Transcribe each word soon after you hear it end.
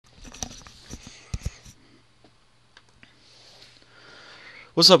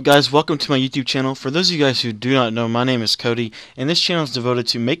What's up, guys? Welcome to my YouTube channel. For those of you guys who do not know, my name is Cody, and this channel is devoted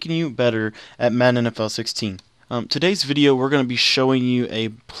to making you better at Madden NFL 16. Today's video, we're going to be showing you a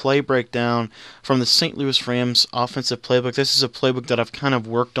play breakdown from the St. Louis Rams offensive playbook. This is a playbook that I've kind of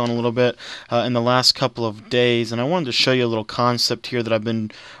worked on a little bit in the last couple of days, and I wanted to show you a little concept here that I've been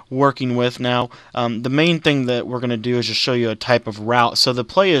working with now. The main thing that we're going to do is just show you a type of route. So the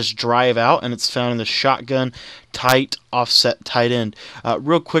play is drive out, and it's found in the shotgun tight offset tight end.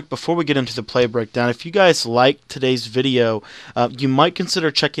 Real quick before we get into the play breakdown, if you guys like today's video, you might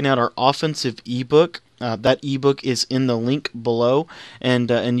consider checking out our offensive ebook. That ebook is in the link below,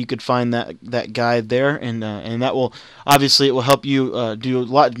 and you could find that guide there, and that will obviously it will help you do a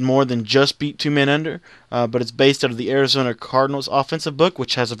lot more than just beat two-man under. But it's based out of the Arizona Cardinals offensive book,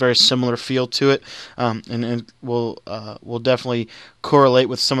 which has a very similar feel to it, and will definitely correlate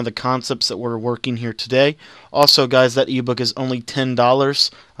with some of the concepts that we're working here today. Also, guys, that ebook is only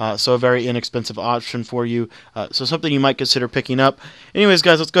 $10, so a very inexpensive option for you. So something you might consider picking up. Anyways,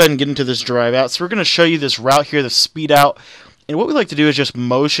 guys, let's go ahead and get into this drive out. So we're going to show you this route here, the speed out. And what we like to do is just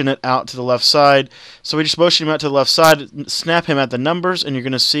motion it out to the left side. So we just motion him out to the left side, snap him at the numbers, and you're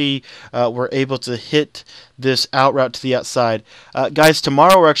going to see we're able to hit this out route to the outside. Guys,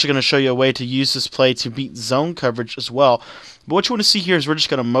 tomorrow we're actually going to show you a way to use this play to beat zone coverage as well. But what you want to see here is we're just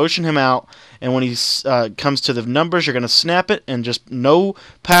going to motion him out, and when he comes to the numbers, you're going to snap it, and just no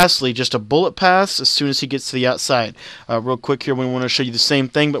pass lead, just a bullet pass as soon as he gets to the outside. Real quick here, we want to show you the same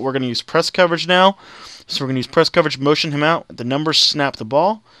thing, but we're going to use press coverage now. So we're going to use press coverage, motion him out, the numbers, snap the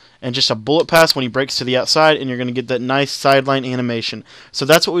ball, and just a bullet pass when he breaks to the outside, and you're going to get that nice sideline animation. So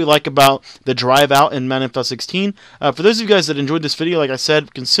that's what we like about the drive out in Madden NFL 16. For those of you guys that enjoyed this video, like I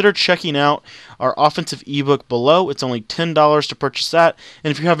said, consider checking out our offensive ebook below. It's only $10 to purchase that. And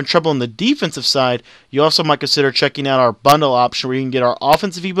if you're having trouble on the defensive side, you also might consider checking out our bundle option where you can get our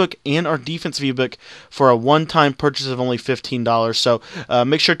offensive ebook and our defensive ebook for a one-time purchase of only $15. So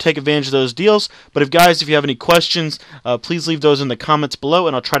make sure to take advantage of those deals. But if you have any questions, please leave those in the comments below,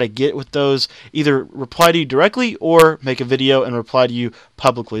 and I'll try to get with those, either reply to you directly or make a video and reply to you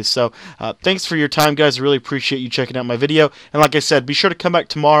publicly. So thanks for your time, guys. I really appreciate you checking out my video. And like I said, be sure to come back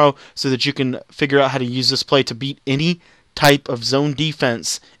tomorrow so that you can figure out how to use this play to beat any type of zone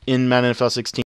defense in Madden NFL 16.